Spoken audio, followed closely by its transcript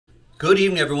Good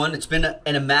evening, everyone. It's been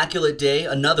an immaculate day.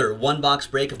 Another one-box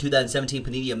break of 2017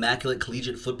 Panini Immaculate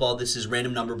Collegiate Football. This is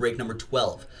random number break number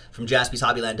 12 from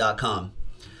JaspysHobbyland.com.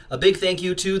 A big thank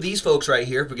you to these folks right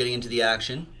here for getting into the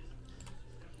action.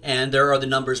 And there are the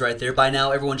numbers right there. By now,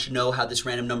 everyone should know how this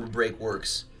random number break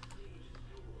works.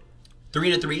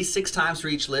 3 and a 3, 6 times for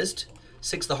each list.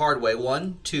 6 the hard way.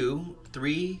 1, 2,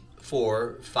 3,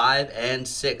 4, 5, and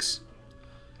 6.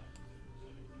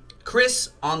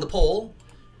 Chris on the pole.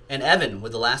 And Evan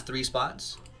with the last 3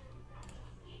 spots.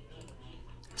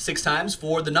 6 times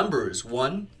for the numbers.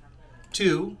 1,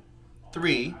 2,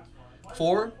 3,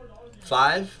 4,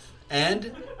 5,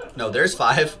 and... No, there's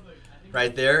 5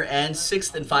 right there. And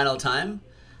 6th and final time.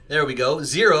 There we go.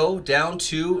 0 down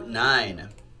to 9.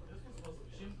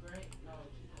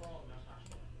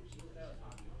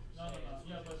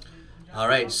 All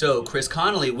right, so Chris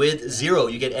Connolly with 0.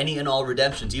 You get any and all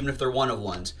redemptions, even if they're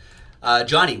one-of-ones.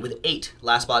 Johnny with 8,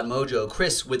 last spot mojo.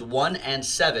 Chris with 1 and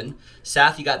 7.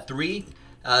 Sath, you got 3.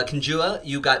 Kinjua,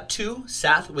 you got 2.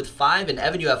 Sath with 5. And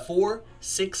Evan, you have 4,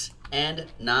 6, and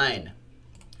 9.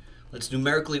 Let's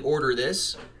numerically order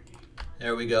this.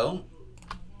 There we go.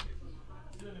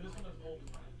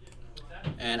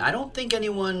 And I don't think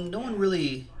no one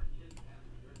really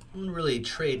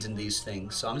trades in these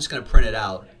things. So I'm just going to print it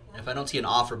out. If I don't see an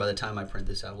offer by the time I print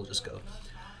this out, we'll just go.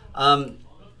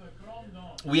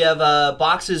 We have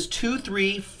boxes 2,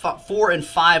 3, 4, and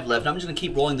 5 left. I'm just going to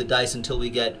keep rolling the dice until we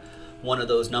get one of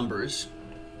those numbers.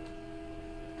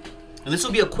 And this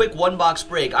will be a quick one-box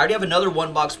break. I already have another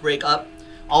one-box break up,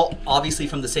 all obviously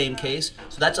from the same case.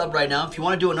 So that's up right now. If you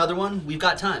want to do another one, we've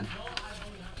got time.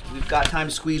 We've got time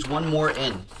to squeeze one more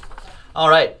in. All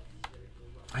right.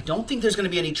 I don't think there's going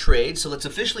to be any trades, so let's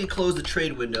officially close the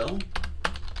trade window.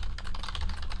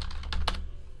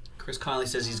 Chris Connolly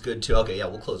says he's good too. Okay, yeah,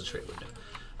 we'll close the trade window.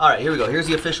 All right, here we go. Here's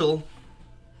the official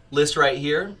list right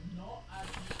here.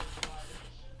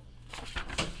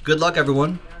 Good luck,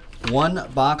 everyone. One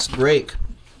box break.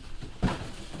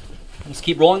 Let's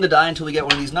keep rolling the die until we get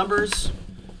one of these numbers.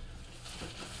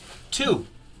 2.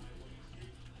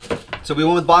 So we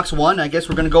went with box 1. I guess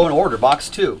we're going to go in order. Box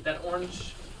 2. That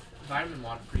orange vitamin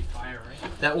water pretty fire,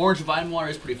 right? That orange vitamin water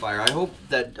is pretty fire. I hope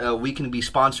that we can be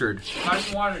sponsored.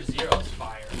 Vitamin water 0 is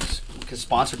fire.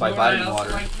 Sponsored by Vitamin Water.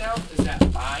 Right now is that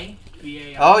BI.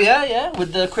 Oh yeah,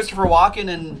 with the Christopher Walken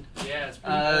and yeah, it's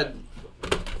pretty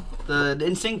good. The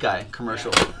NSYNC guy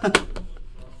commercial. Yeah.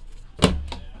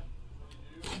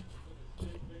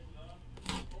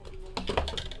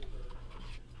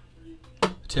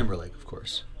 Timberlake, of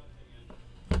course.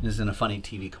 This isn't a funny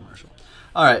TV commercial.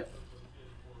 All right,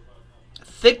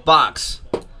 thick box.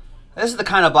 This is the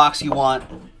kind of box you want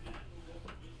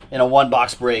in a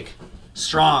one-box break.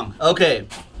 Strong. Okay.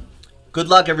 Good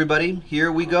luck, everybody.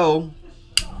 Here we go.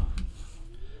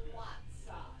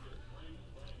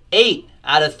 8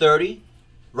 out of 30.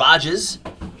 Rodgers.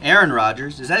 Aaron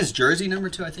Rodgers. Is that his jersey number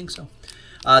 2? I think so.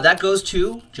 That goes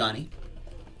to Johnny.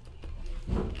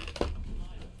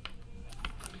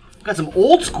 Got some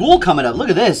old school coming up. Look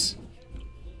at this.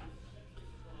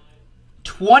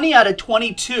 20 out of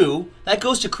 22. That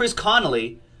goes to Chris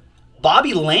Connolly.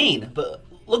 Bobby Lane. But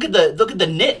look at the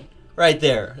knit. Right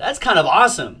there. That's kind of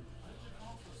awesome.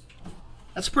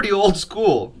 That's pretty old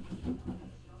school. Do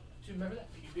you remember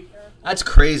that pubic hair? That's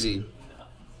crazy.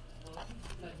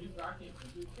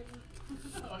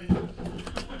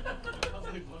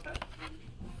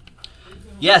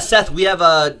 Yeah, Seth, we have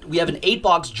an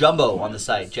 8-box jumbo on the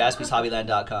site,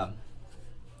 JaspysHobbyland.com.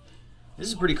 This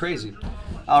is pretty crazy.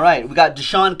 All right, we got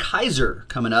Deshaun Kaiser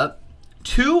coming up.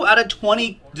 2 out of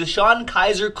 20 Deshaun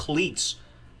Kaiser cleats.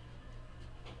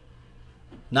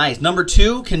 Nice. Number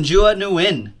 2, Kinjua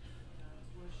Nguyen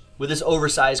with this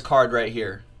oversized card right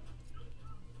here.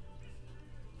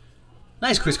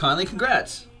 Nice, Chris Conley.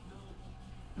 Congrats.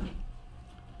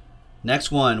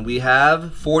 Next one, we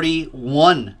have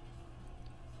 41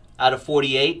 out of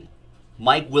 48.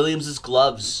 Mike Williams'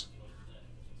 gloves.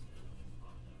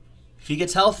 If he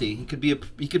gets healthy, he could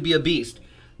be a beast.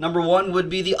 Number 1 would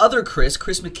be the other Chris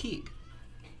McKeague.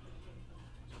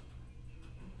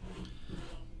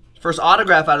 First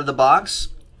autograph out of the box.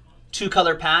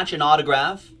 2-color patch and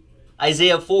autograph.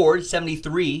 Isaiah Ford,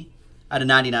 73 out of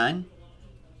 99.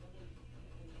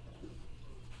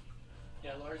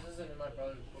 Yeah, Lars isn't in my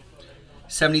brother's book club anymore.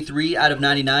 73 out of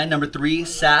 99. Number 3,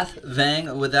 Sath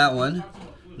Vang with that one.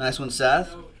 Nice one,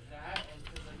 Sath.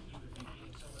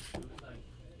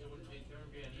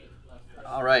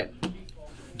 All right.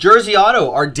 Jersey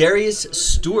auto, Ardarius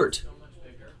Stewart.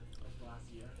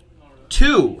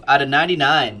 2 out of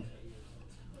 99.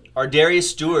 Ardarius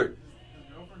Stewart.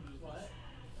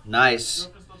 Nice.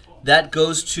 That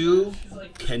goes to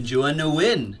Kenjo and the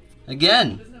win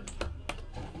again.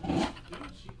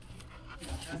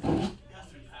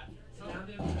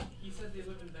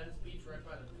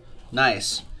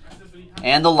 Nice.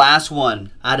 And the last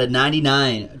one out of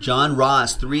 99, John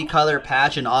Ross, 3-color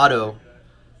patch and auto.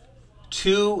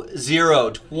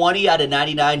 2-0, 20 out of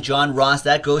 99, John Ross.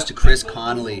 That goes to Chris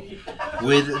Connolly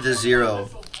with the 0.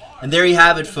 And there you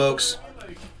have it, folks.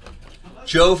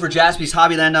 Joe for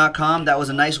JaspysHobbyland.com. That was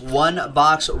a nice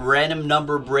 1-box random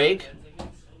number break.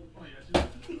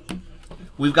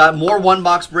 We've got more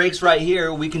 1-box breaks right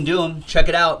here. We can do them. Check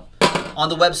it out on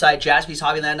the website,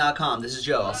 JaspysHobbyland.com. This is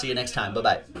Joe. I'll see you next time.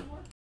 Bye-bye.